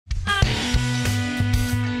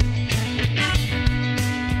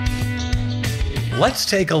let's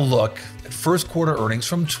take a look at first quarter earnings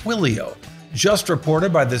from Twillio, just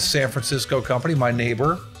reported by this San Francisco company, my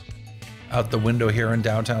neighbor out the window here in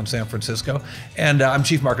downtown San Francisco. And I'm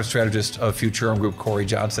Chief Market Strategist of Futurum Group, Cory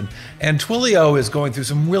Johnson. And Twillio is going through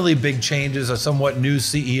some really big changes, a somewhat new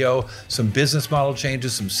CEO, some business model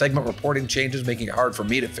changes, some segment reporting changes, making it hard for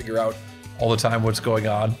me to figure out all the time what's going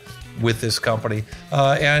on with this company.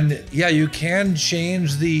 And yeah, you can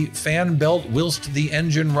change the fan belt whilst the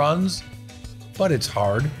engine runs, but it's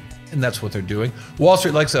hard, and that's what they're doing. Wall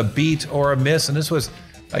Street likes a beat or a miss, and this was,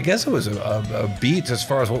 I guess it was a beat as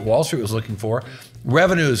far as what Wall Street was looking for.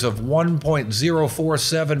 Revenues of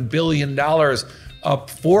 $1.047 billion, up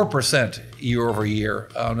 4% year over year.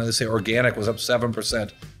 They say organic was up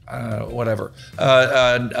 7%. Whatever.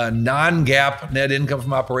 Non-GAAP net income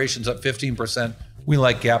from operations up 15%. We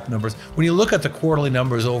like GAAP numbers. When you look at the quarterly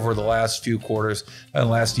numbers over the last few quarters and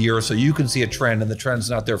last year or so, you can see a trend, and the trend's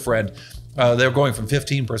not their friend. They're going from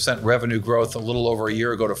 15% revenue growth a little over a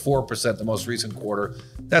year ago to 4% the most recent quarter.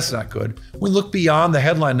 That's not good. We look beyond the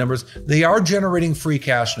headline numbers. They are generating free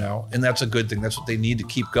cash now, and that's a good thing. That's what they need to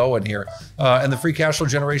keep going here. And the free cash flow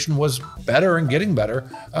generation was better and getting better.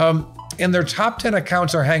 And their top 10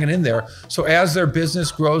 accounts are hanging in there. So as their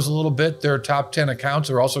business grows a little bit, their top 10 accounts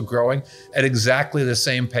are also growing at exactly the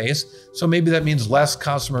same pace. So maybe that means less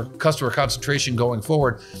customer concentration going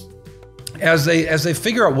forward. As they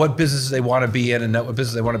figure out what businesses they want to be in and what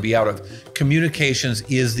business they want to be out of, communications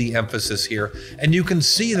is the emphasis here. And you can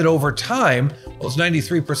see that over time, well, it's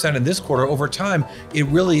 93% in this quarter, over time, it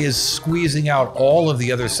really is squeezing out all of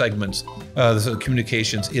the other segments. So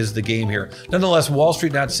communications is the game here. Nonetheless, Wall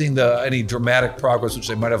Street not seeing any dramatic progress, which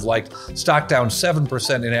they might have liked. Stock down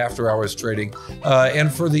 7% in after hours trading.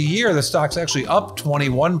 And for the year, the stock's actually up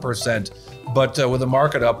 21%, but with the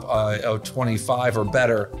market up 25 or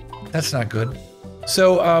better. That's not good.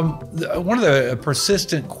 So one of the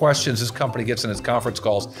persistent questions this company gets in its conference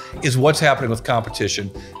calls is what's happening with competition,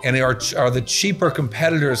 and are the cheaper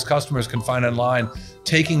competitors customers can find online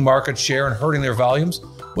taking market share and hurting their volumes?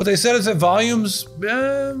 What they said is that volumes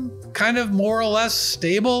kind of more or less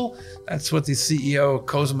stable. That's what the CEO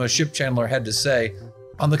Khozema Shipchandler had to say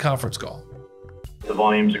on the conference call. The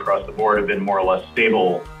volumes across the board have been more or less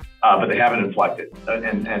stable, but they haven't inflected.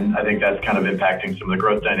 And I think that's kind of impacting some of the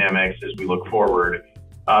growth dynamics as we look forward.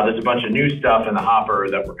 There's a bunch of new stuff in the hopper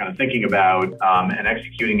that we're kind of thinking about and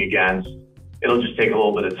executing against. It'll just take a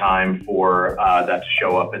little bit of time for that to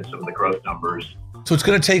show up in some of the growth numbers. So it's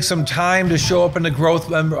going to take some time to show up in the growth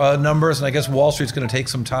numbers, and I guess Wall Street's going to take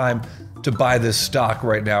some time to buy this stock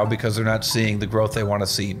right now because they're not seeing the growth they want to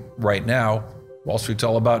see right now. Wall Street's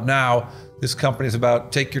all about now. This company's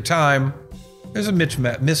about take your time. There's a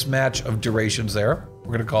mismatch of durations there,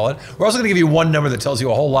 we're going to call it. We're also going to give you one number that tells you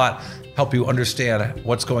a whole lot, help you understand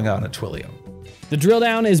what's going on at Twillio. The Drill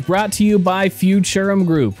Down is brought to you by Futurum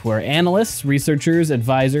Group, where analysts, researchers,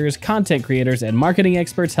 advisors, content creators, and marketing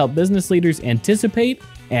experts help business leaders anticipate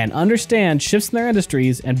and understand shifts in their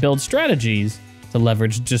industries and build strategies to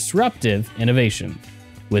leverage disruptive innovation.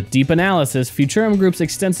 With deep analysis, Futurum Group's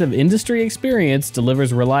extensive industry experience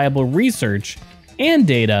delivers reliable research and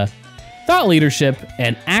data, thought leadership,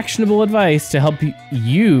 and actionable advice to help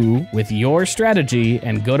you with your strategy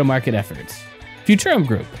and go-to-market efforts. Futurum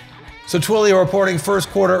Group. So Twillio reporting first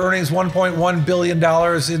quarter earnings, $1.1 billion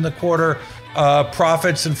in the quarter.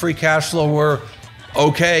 Profits and free cash flow were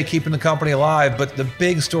okay, keeping the company alive. But the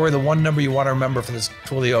big story, the one number you want to remember for this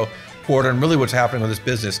Twillio quarter, and really what's happening with this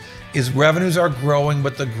business, is revenues are growing,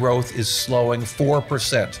 but the growth is slowing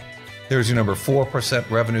 4%. There's your number, 4%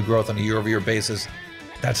 revenue growth on a year-over-year basis.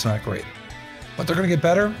 That's not great. But they're going to get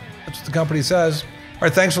better. That's what the company says. All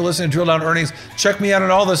right, thanks for listening to Drill Down Earnings. Check me out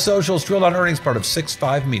on all the socials. Drill Down Earnings, part of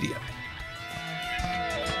 6.5 Media.